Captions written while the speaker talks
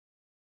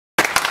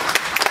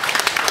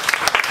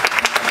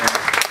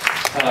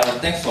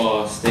Thanks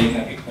for staying.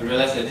 I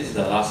realized that this is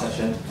the last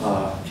session,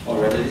 or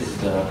rather this is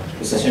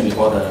the session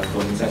before the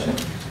closing session.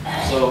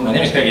 So my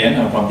name is Kwek again.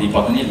 I'm from the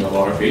Botany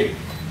Laboratory.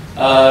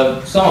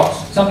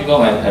 Some people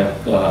might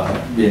have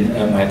been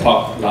at my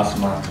talk last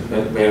month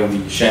where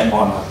we shared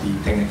more about the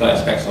technical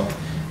aspects of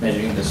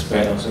measuring the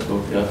spread of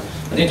Cecropia.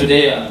 I think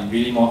today I'm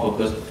really more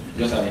focused,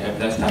 because I have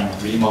less time,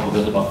 I'm really more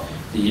focused about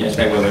the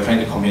aspect where we're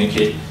trying to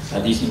communicate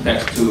these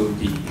impacts to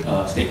the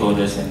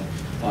stakeholders and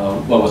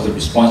what was the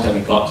response that we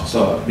got.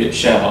 So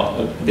share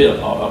a bit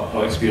of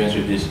our experience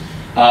with this.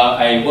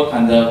 I work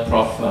under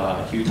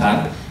Prof. Hugh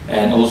Tan,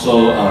 and also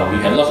we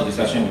had lots of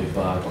discussion with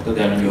Dr.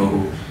 Darren Yeo,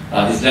 who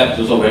his lab is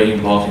also very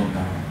involved in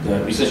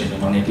the research in the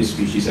non-native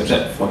species,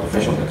 except for the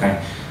freshwater kind.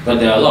 But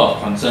there are a lot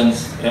of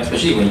concerns,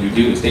 especially when you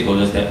deal with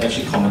stakeholders, that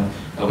actually comment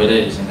whether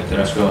it's in the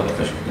terrestrial or the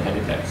freshwater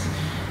habitats.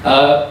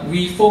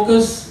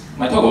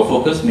 My talk will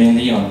focus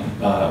mainly on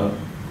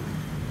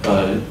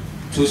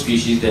two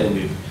species that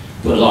we've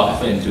put a lot of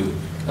effort into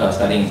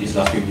studying in these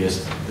last few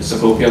years: the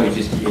Cecropia, which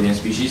is the alien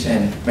species,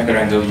 and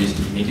Macaranga, which is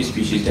the native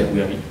species that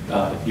we are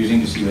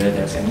using to see whether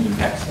there's any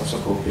impacts of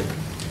Cecropia.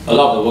 A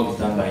lot of the work is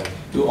done by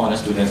two honor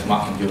students,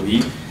 Mark and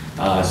Jolene.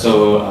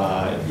 So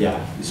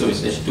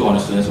it's actually two honor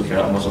students who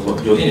carry out most of the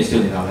work. Jolene is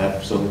still in our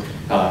lab, so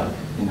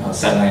in her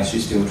sidelines she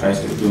still tries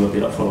to do a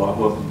bit of follow-up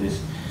work on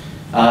this.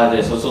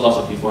 There's also lots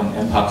of people in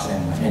MParks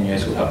and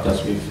NUS who helped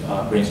us with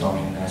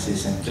brainstorming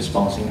analysis and just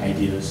bouncing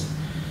ideas.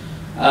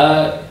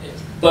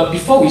 But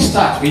before we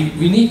start, we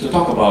need to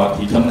talk about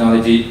the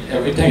terminology.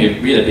 Every time you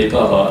read a paper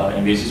about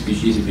invasive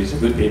species, if it's a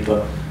good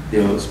paper,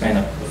 they'll spend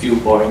a few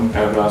boring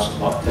paragraphs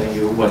about telling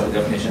you what's the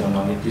definition of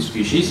non-native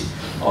species,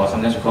 or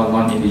sometimes we call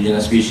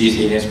non-indigenous species,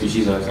 alien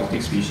species, or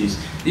exotic species.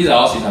 These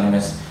are all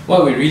synonymous.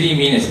 What we really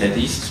mean is that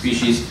these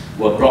species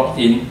were brought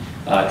in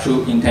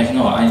through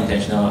intentional or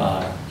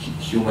unintentional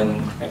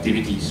human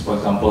activities. For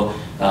example,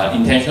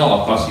 intentional,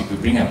 of course, if you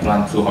bring a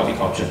plant through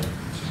horticulture.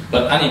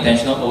 But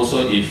unintentional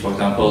also if, for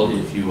example,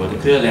 if you were to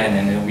clear land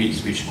and then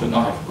weeds which could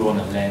not have grown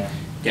on land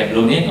get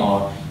blown in,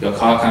 or your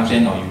car comes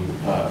in, or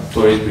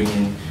tourists bring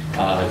in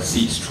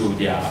seeds through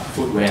their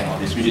footwear and all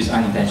this, which is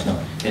unintentional,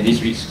 and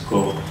these weeds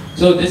grow.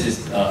 So this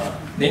is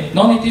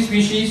non-native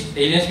species,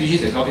 alien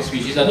species, exotic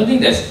species. I don't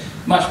think there's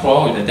much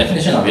problem with the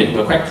definition of it.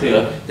 We're quite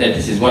clear that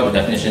this is what the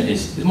definition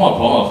is. It's more a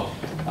problem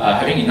of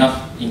having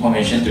enough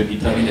information to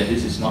determine that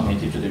this is not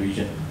native to the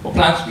region. For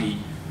plants, we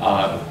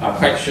are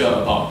quite sure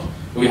about.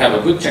 We have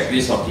a good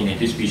checklist of the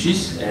native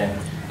species, and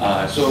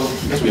so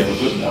because we have a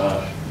good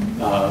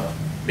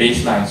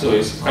baseline, so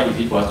it's quite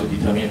easy for us to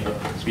determine if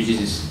a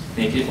species is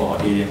native or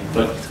alien.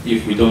 But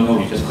if we don't know,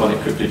 we just call it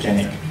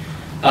cryptogenic.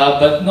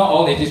 But not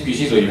all native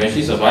species will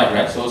eventually survive,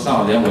 right? So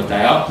some of them will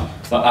die out,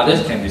 but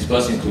others can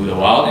disperse into the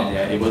wild, and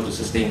they are able to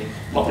sustain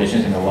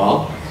populations in the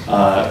wild.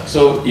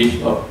 So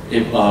if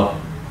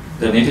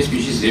the native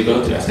species is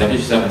able to establish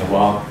itself in the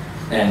wild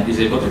and is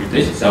able to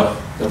replace itself,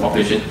 the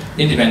population,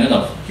 independent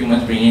of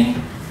humans bringing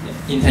in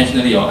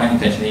intentionally or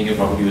unintentionally new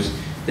properties,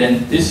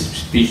 then this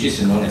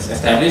species is known as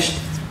established,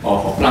 or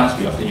for plants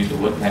we often use the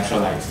word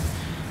naturalized.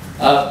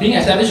 Being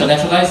established or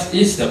naturalized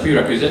is the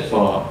prerequisite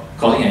for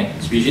calling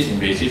a species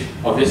invasive.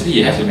 Obviously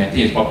it has to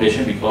maintain its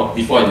population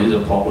before it is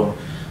a problem.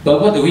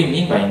 But what do we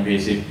mean by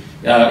invasive?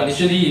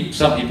 Initially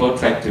some people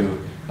tried to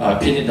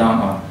pin it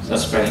down on a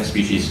spreading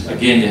species.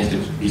 Again, there has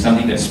to be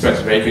something that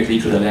spreads very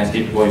quickly through the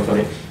landscape before we call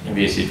it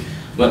invasive.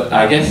 But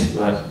I guess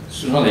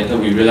sooner or later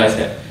we realize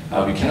that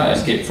we cannot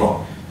escape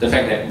from the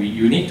fact that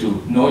you need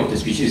to know if the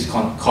species is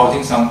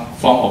causing some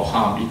form of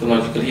harm,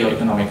 ecologically or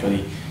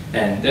economically.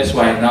 And that's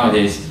why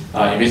nowadays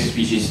invasive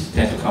species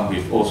tend to come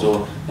with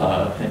also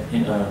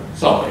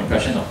sort of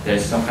impression of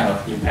there's some kind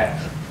of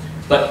impact.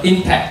 But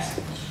impact,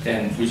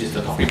 and which is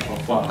the topic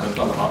of what I'm going to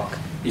talk about,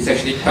 is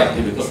actually quite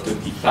difficult to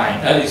define.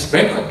 It's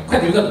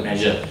quite difficult to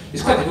measure.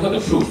 It's quite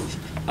difficult to prove.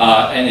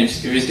 And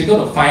if it's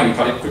difficult to find, we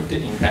call it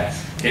cryptic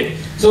impacts. Okay?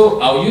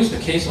 So I'll use the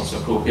case of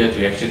Cecropia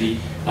to actually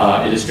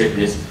illustrate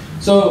this.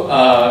 So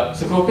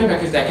Cecropia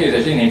pachystachya is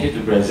actually native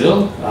to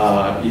Brazil.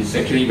 It's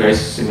actually very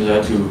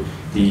similar to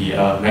the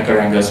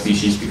Macaranga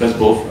species because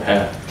both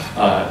have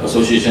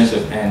associations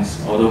with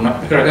ants. Although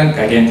Macaranga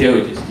gigantea,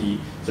 which is the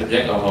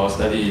subject of our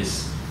study,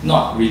 is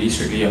not really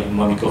strictly a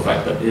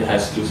myrmecophyte, but it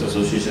has loose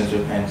associations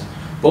with ants.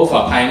 Both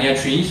are pioneer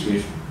trees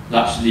with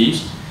large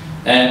leaves.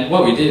 And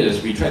what we did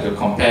is we tried to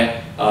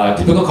compare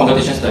typical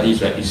competition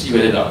studies, right? You see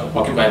whether they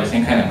occupy the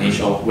same kind of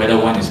niche or whether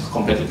one is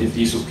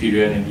competitively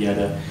superior than the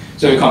other.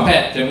 So we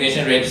compared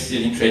germination rates,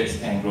 seeding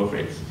traits, and growth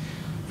rates.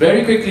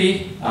 Very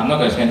quickly, I'm not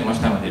going to spend too much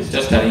time on this,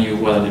 just telling you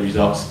what are the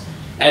results.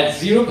 At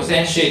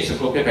 0% shade,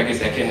 Cecropia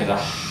pachystachya has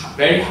a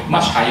very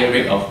much higher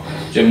rate of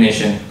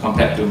germination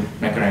compared to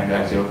Macaranga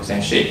at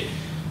 0% shade.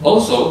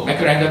 Also,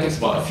 Macaranga takes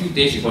about a few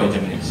days before it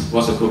germinates,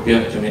 while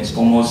Cecropia germinates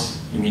almost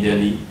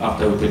immediately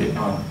after we put it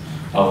on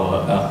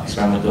our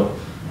experimental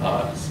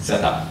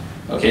setup.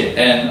 Okay,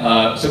 and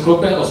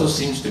Cecropia also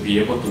seems to be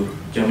able to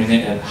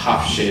germinate at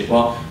half shade,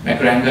 while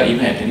Macaranga,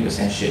 even at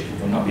 20% shade,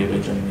 will not be able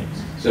to germinate.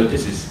 So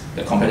this is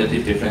the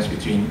competitive difference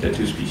between the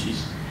two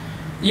species.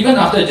 Even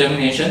after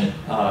germination,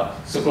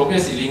 Cecropia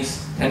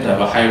seedlings tend to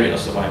have a high rate of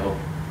survival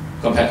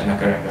compared to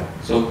Macaranga.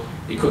 So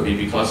it could be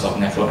because of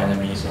natural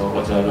enemies or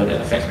whatever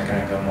that affects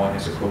Macaranga more than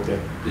Cecropia.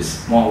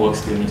 This more work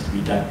still needs to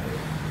be done.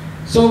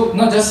 So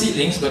not just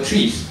seedlings, but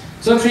trees.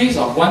 So trees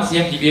of 1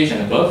 cm DBH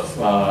and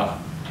above,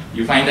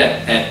 you find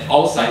that at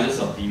all sizes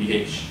of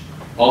DBH,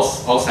 all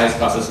size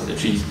classes of the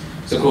trees,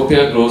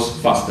 Cecropia grows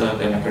faster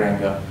than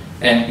Macaranga.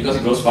 And because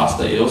it grows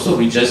faster, it also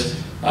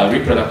reaches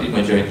reproductive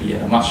maturity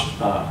at a much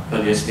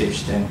earlier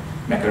stage than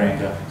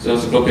Macaranga. So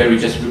Cecropia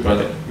reaches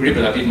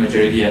reproductive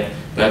maturity at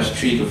perhaps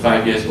 3 to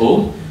 5 years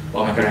old,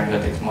 while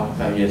Macaranga takes more than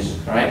 5 years,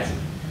 right?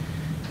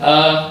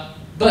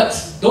 But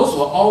those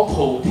were all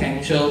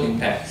potential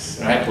impacts,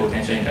 right?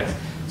 Potential impacts.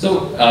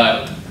 So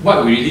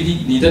what we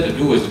really needed to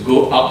do was to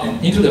go out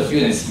and into the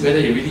field and see whether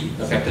it really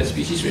affected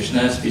species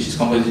richness, species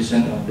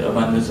composition, or the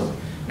abundance of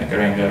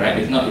Macaranga, right?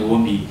 If not, it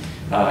won't be,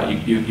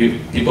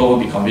 people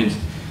won't be convinced.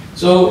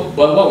 So,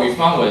 but what we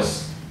found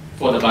was,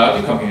 for the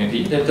biotic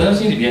community, there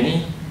doesn't seem to be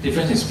any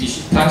difference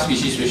in plant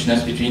species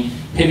richness between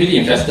heavily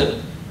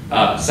infested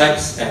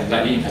sites and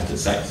lightly infested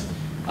sites.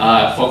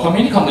 For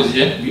community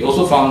composition, we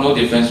also found no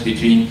difference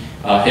between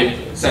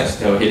sites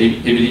that were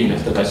heavily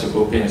infested by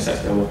Cecropia and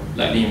sites that were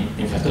lightly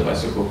infested by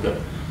Cecropia.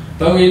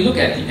 But when we look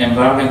at the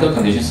environmental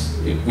conditions,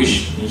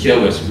 which in here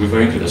was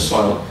referring to the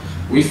soil,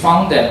 we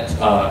found that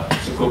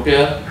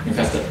Cecropia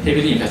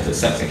heavily infested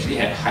sites actually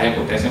had higher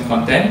potassium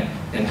content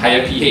and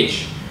higher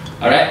pH.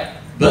 Alright?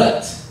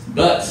 But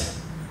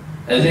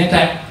at the same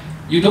time,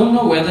 you don't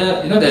know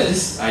whether, there's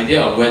this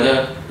idea of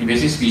whether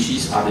invasive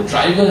species are the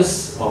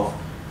drivers of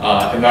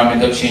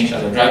environmental change,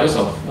 are the drivers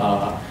of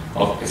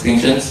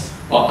extinctions,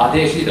 or are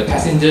they actually the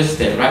passengers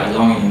that ride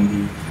along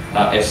in the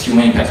as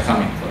human impacts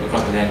coming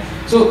across the land.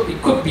 So it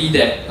could be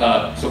that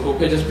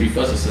Cecropia just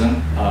prefers a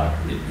certain,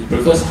 it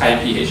prefers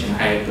high pH and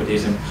high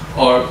potassium,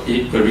 or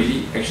it could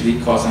really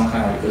actually cause some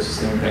kind of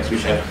ecosystem impacts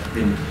which have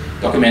been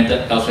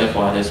documented elsewhere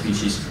for other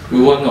species.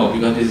 We won't know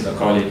because this is a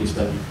correlative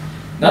study.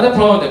 Another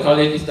problem with the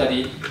correlative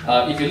study,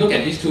 if you look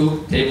at these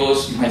two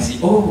tables, you might see,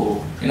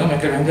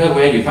 Macaranga,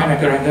 where you find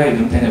Macaranga, you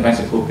don't tend to find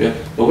Cecropia,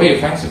 but where you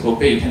find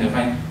Cecropia, you tend to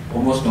find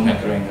almost no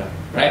Macaranga,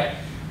 right?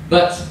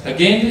 But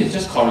again, this is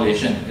just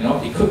correlation.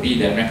 It could be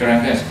that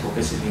Macaranga and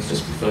Cecropia seedlings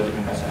just prefer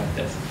different kinds of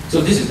habitats.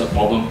 So this is the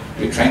problem.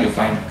 We're trying to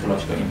find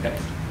ecological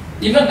impact.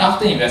 Even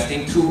after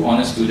investing 2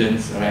 honor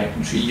students, right,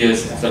 in 3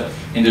 years effort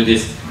into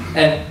this,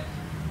 and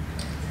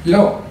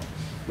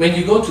when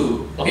you go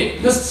to,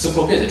 because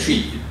Cecropia is a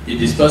tree, it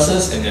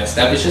disperses and it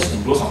establishes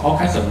and grows on all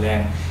kinds of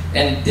land,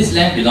 and this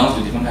land belongs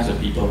to different kinds of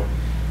people.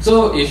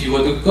 So if you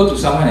were to go to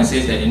someone and say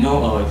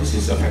that, this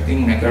is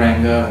affecting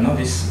Macaranga,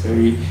 this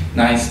very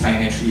nice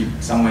pioneer tree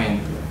somewhere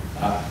in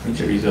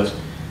nature reserves,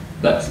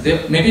 but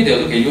maybe they'll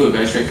look at you with a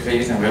very straight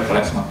face and very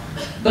polite smile.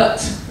 But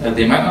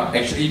they might not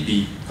actually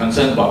be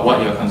concerned about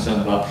what you're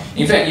concerned about.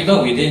 In fact,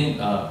 even within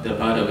the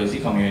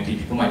biodiversity community,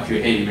 people might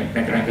feel, hey,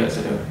 Macaranga is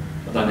an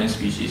abundant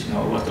species,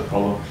 what's the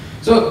problem?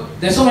 So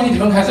there's so many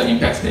different kinds of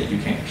impacts that you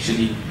can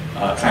actually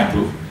try and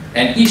prove.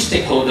 And each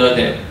stakeholder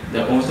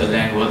that owns the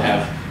land will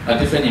have a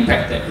different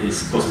impact that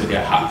is close to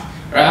their heart.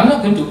 Right? I'm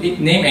not going to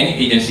name any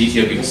agencies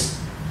here because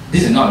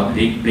this is not a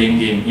blame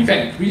game. In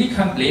fact, you really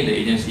can't blame the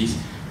agencies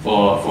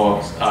for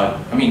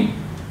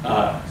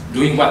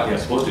doing what they're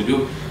supposed to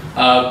do.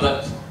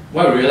 But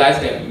what we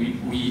realized that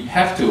we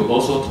have to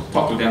also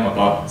talk to them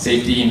about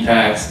safety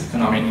impacts,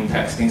 economic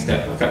impacts, things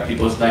that affect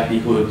people's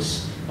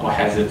livelihoods or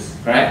hazards,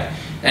 right?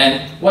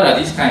 And what are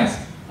these kinds?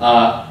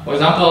 For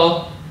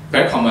example,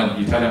 very common,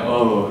 you tell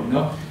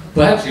them,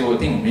 perhaps you would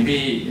think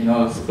maybe,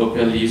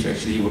 Cecropia leaves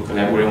actually would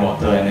collect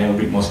rainwater and then will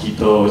breed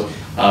mosquitoes,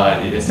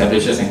 it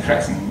establishes and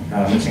cracks in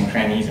nooks and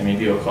crannies and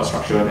maybe it will cause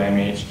structural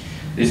damage.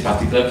 This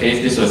particular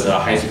case, this was a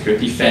high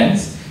security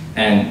fence,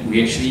 and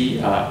we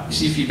actually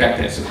received feedback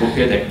that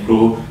Cecropia that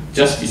grew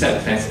just beside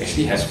the fence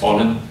actually has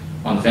fallen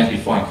on the fence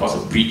before and caused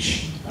a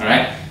breach,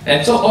 alright?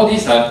 And so all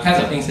these are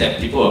kinds of things that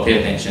people will pay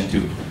attention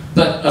to.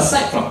 But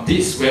aside from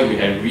this, where we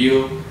had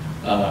real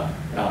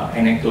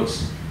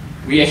anecdotes,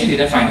 we actually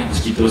didn't find any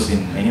mosquitoes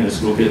in any of the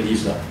Cecropia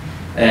leaves.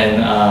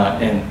 And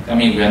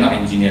we are not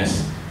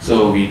engineers,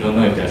 so we don't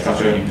know if there are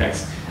structural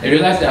impacts. I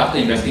realized that after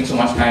investing so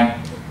much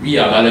time, we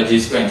are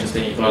biologists who are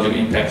interested in ecological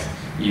impacts.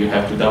 You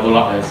have to double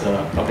up as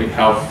a public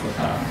health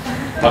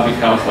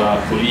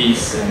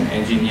police, and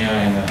engineer,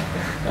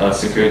 and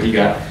security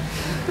guard.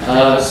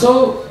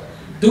 So,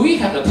 do we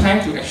have the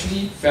time to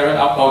actually ferret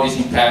out all these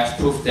impacts,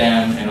 prove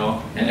them,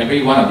 and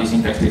every one of these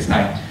impacts takes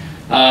time.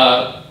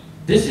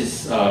 This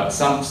is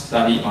some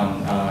study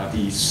on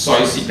the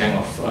soil seed bank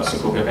of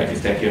Cecropia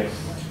pachystachya.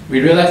 We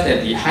realized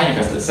that the high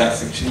infested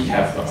sites actually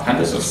have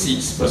hundreds of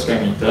seeds per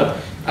square meter,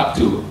 up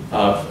to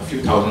a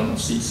few thousand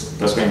of seeds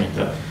per square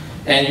meter.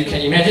 And you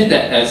can imagine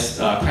that as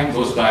time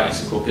goes by,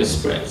 as Cecropia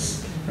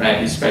spreads,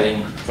 right? It's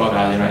spreading throughout the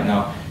island right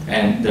now,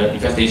 and the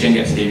infestation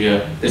gets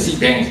heavier, the seed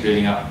bank is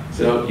building up.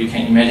 So you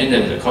can imagine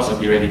that the cost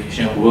of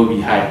eradication will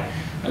be high,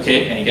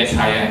 okay? And it gets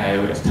higher and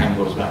higher as time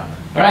goes by.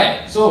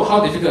 Alright, so how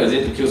difficult is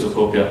it to kill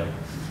Cecropia?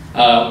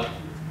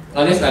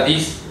 Earlier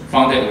studies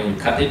found that when you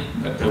cut it,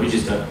 which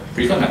is the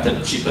preferred method,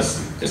 the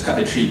cheapest, just cut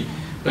the tree.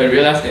 But we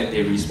realized that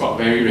they resprout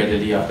very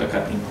readily after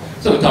cutting.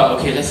 So we thought,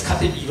 okay, let's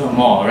cut it even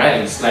more,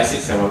 right? And slice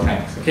it several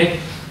times, okay?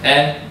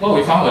 And what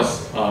we found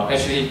was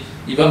actually,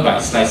 even by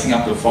slicing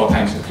up to 4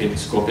 times, okay, the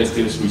Cecropia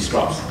still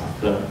resprouts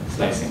after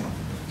slicing.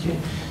 Okay?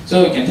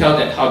 So you can tell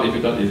that how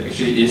difficult it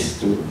actually is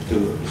to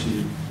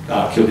actually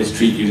kill this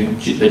tree using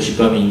the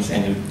cheaper means,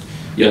 and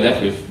you're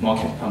left with more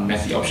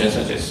messy options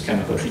such as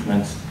chemical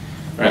treatments,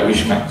 right,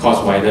 which might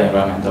cause wider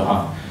environmental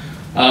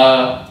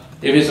harm.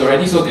 If it's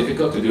already so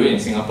difficult to do it in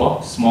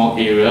Singapore, small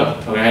area,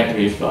 right,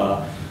 with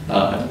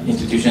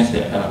institutions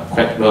that are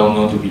quite well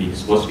known to be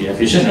supposed to be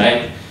efficient,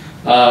 right?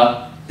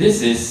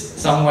 This is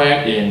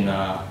somewhere in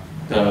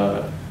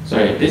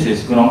this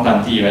is Gunung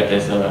Panti, right?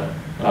 There's a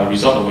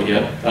resort over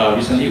here.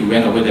 Recently we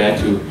went over there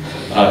to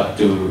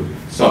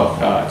sort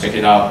of check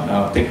it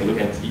out, take a look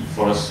at the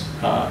forest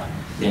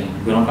in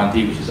Gunung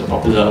Panti, which is a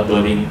popular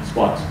birding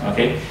spot,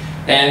 okay?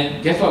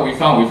 And guess what we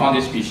found? We found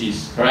this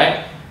species,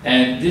 right?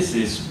 And this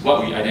is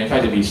what we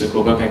identified to be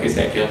Cecropia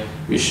pachystachya,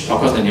 which of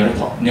course the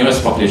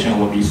nearest population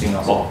would be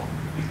Singapore,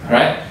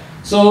 right?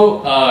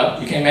 So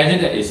you can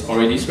imagine that it's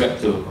already spread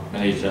to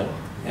Malaysia,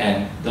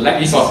 and the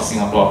likely source is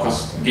Singapore.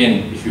 Because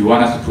again, if you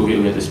want us to prove it,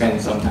 we have to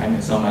spend some time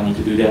and some money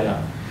to do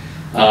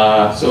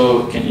that.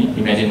 So can you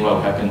imagine what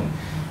will happen?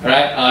 All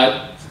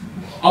right.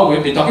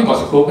 We've been talking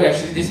about Cecropia.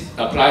 Actually, this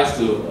applies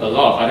to a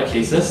lot of other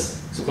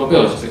cases.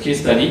 Cecropia was just a case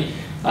study.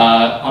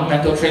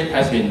 Ornamental trait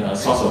has been a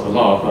source of a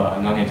lot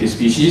of non-native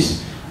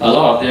species. A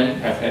lot of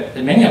them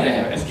many of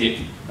them have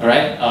escaped. All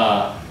right.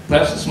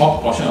 Perhaps a small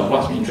proportion of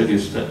what's been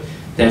introduced, but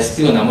there's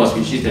still a number of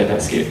species that have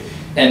escaped.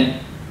 And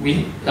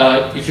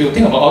if you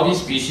think about all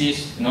these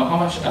species, how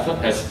much effort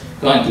has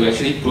gone into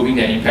actually proving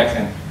their impacts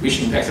and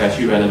which impacts are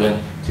actually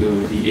relevant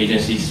to the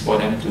agencies for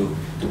them to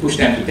push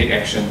them to take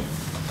action.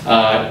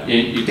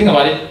 You think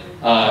about it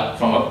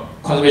from a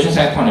conservation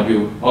science point of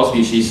view, all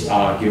species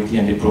are guilty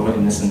and they're proven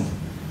innocent.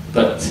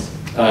 But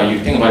you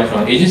think about it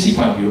from an agency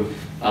point of view,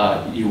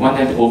 you want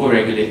them to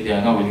over-regulate, they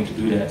are not willing to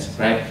do that,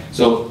 right?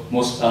 So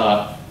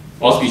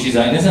all species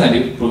are innocent and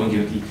they're proven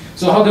guilty.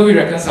 So how do we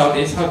reconcile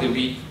this? How do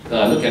we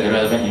look at the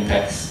relevant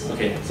impacts?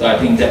 Okay, so I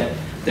think that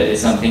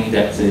is something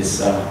that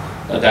is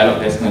a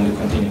dialogue that's going to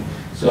continue.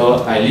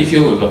 So I leave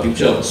you with a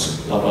picture of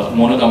a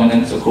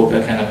monodominant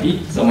Cecropia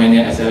canopy somewhere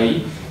near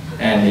SLE,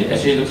 and it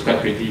actually looks quite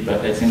pretty, but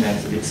at the same time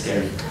it's a bit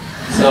scary.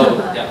 So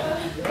yeah.